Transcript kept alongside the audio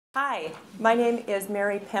Hi, my name is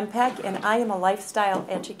Mary Pempek, and I am a lifestyle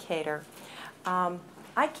educator.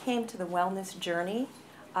 I came to the wellness journey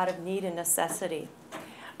out of need and necessity.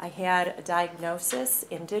 I had a diagnosis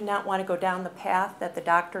and did not want to go down the path that the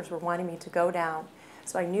doctors were wanting me to go down.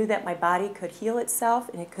 So I knew that my body could heal itself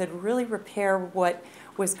and it could really repair what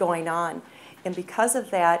was going on. And because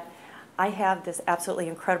of that, I have this absolutely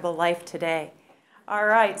incredible life today. All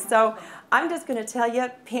right, so I'm just going to tell you,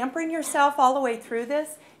 pampering yourself all the way through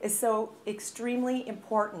this is so extremely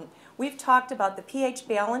important. We've talked about the pH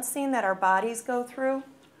balancing that our bodies go through,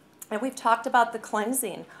 and we've talked about the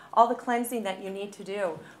cleansing, all the cleansing that you need to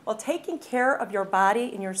do. Well, taking care of your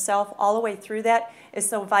body and yourself all the way through that is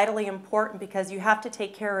so vitally important because you have to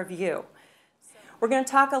take care of you. We're going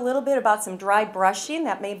to talk a little bit about some dry brushing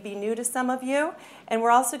that may be new to some of you, and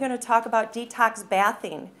we're also going to talk about detox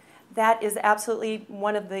bathing. That is absolutely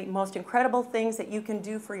one of the most incredible things that you can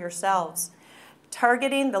do for yourselves.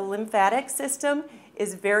 Targeting the lymphatic system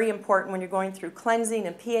is very important when you're going through cleansing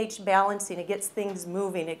and pH balancing. It gets things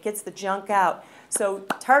moving. It gets the junk out. So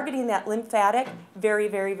targeting that lymphatic, very,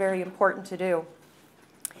 very, very important to do.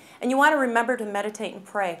 And you want to remember to meditate and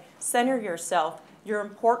pray. Center yourself. You're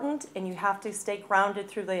important, and you have to stay grounded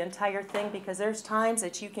through the entire thing because there's times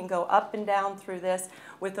that you can go up and down through this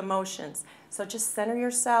with emotions. So just center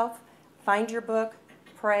yourself, find your book,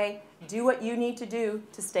 pray, do what you need to do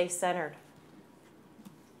to stay centered.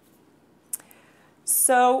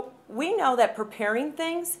 So we know that preparing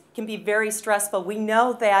things can be very stressful. We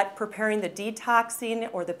know that preparing the detoxing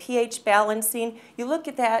or the pH balancing, you look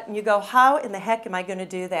at that and you go, how in the heck am I going to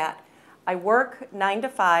do that? I work 9 to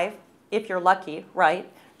 5. If you're lucky,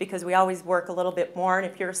 right? Because we always work a little bit more. And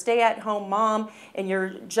if you're a stay-at-home mom and you're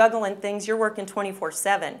juggling things, you're working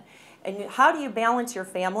 24/7. And how do you balance your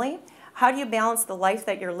family? How do you balance the life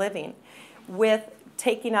that you're living with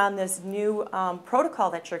taking on this new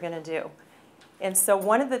protocol that you're going to do? And so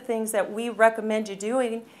one of the things that we recommend you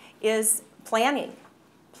doing is planning.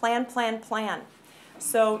 Plan, plan, plan.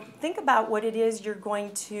 So think about what it is you're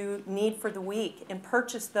going to need for the week and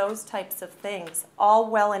purchase those types of things all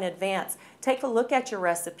well in advance. Take a look at your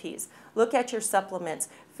recipes. Look at your supplements.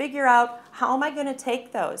 Figure out, how am I going to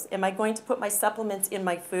take those? Am I going to put my supplements in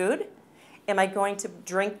my food? Am I going to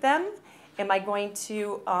drink them? Am I going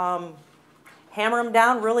to hammer them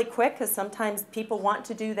down really quick because sometimes people want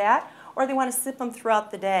to do that, or they want to sip them throughout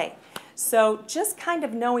the day? So just kind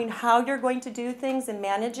of knowing how you're going to do things and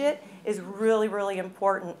manage it is really, really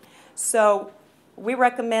important. So we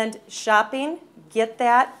recommend shopping, get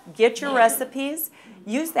that, get your recipes,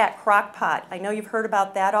 use that crock pot. I know you've heard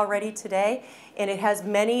about that already today, and it has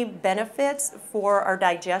many benefits for our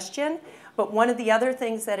digestion. But one of the other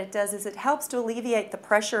things that it does is it helps to alleviate the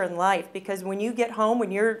pressure in life, because when you get home,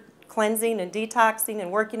 when you're cleansing and detoxing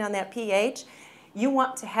and working on that pH, you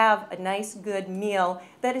want to have a nice, good meal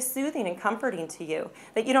that is soothing and comforting to you,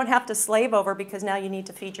 that you don't have to slave over because now you need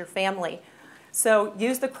to feed your family. So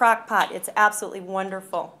use the crock pot. It's absolutely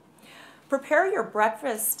wonderful. Prepare your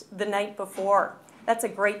breakfast the night before. That's a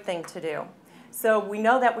great thing to do. So we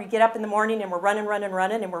know that we get up in the morning and we're running,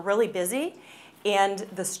 and we're really busy. And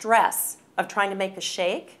the stress of trying to make a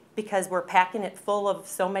shake because we're packing it full of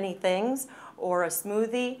so many things, or a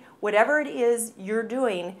smoothie, whatever it is you're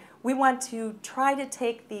doing, we want to try to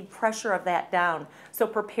take the pressure of that down. So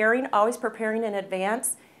preparing, always preparing in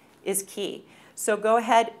advance is key. So go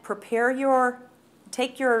ahead, prepare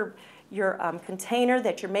take your container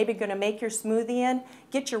that you're maybe going to make your smoothie in,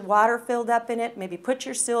 get your water filled up in it, maybe put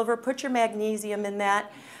your silver, put your magnesium in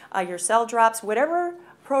that, your cell drops, whatever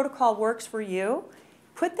protocol works for you,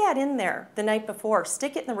 put that in there the night before.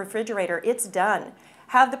 Stick it in the refrigerator. It's done.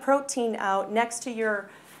 Have the protein out next to your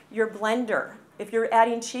blender. If you're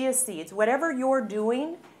adding chia seeds, whatever you're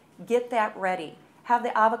doing, get that ready. Have the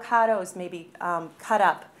avocados maybe cut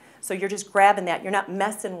up. So you're just grabbing that. You're not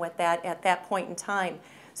messing with that at that point in time.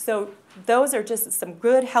 So those are just some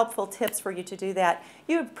good, helpful tips for you to do that.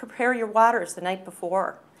 You would prepare your waters the night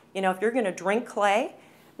before. You know, if you're going to drink clay,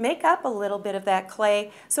 make up a little bit of that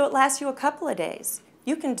clay so it lasts you a couple of days.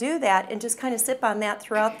 You can do that and just kind of sip on that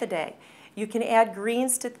throughout the day. You can add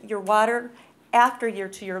greens to your water after you're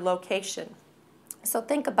to your location. So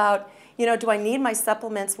think about, you know, do I need my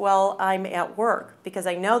supplements while I'm at work? Because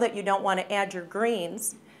I know that you don't want to add your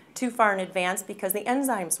greens too far in advance because the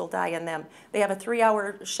enzymes will die in them. They have a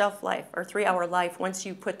 3-hour shelf life or 3-hour life once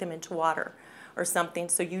you put them into water or something.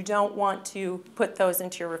 So you don't want to put those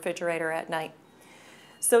into your refrigerator at night.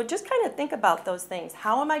 So just kind of think about those things.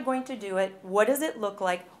 How am I going to do it? What does it look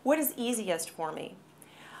like? What is easiest for me?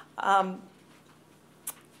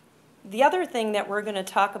 The other thing that we're going to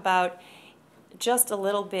talk about just a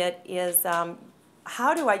little bit is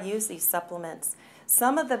how do I use these supplements?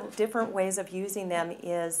 Some of the different ways of using them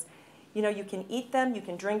is, you can eat them, you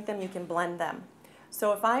can drink them, you can blend them.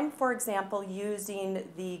 So if I'm, for example, using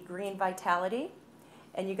the Green Vitality,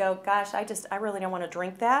 and you go, gosh, I really don't want to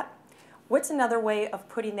drink that, what's another way of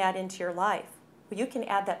putting that into your life? Well, you can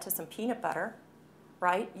add that to some peanut butter,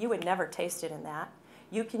 right? You would never taste it in that.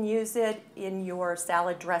 You can use it in your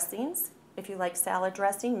salad dressings. If you like salad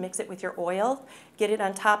dressing, mix it with your oil, get it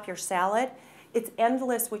on top of your salad. It's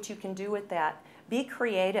endless what you can do with that. Be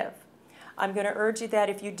creative. I'm going to urge you that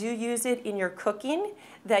if you do use it in your cooking,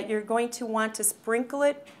 that you're going to want to sprinkle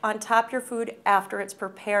it on top of your food after it's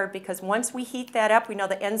prepared, because once we heat that up, we know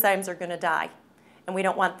the enzymes are going to die. And we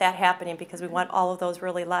don't want that happening, because we want all of those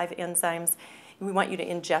really live enzymes. And we want you to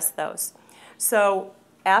ingest those. So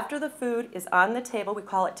after the food is on the table, we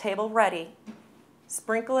call it table ready.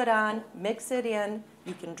 Sprinkle it on, mix it in,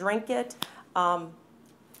 you can drink it,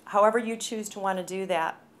 however you choose to want to do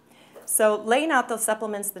that. So laying out those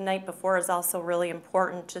supplements the night before is also really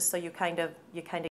important, just so you kind of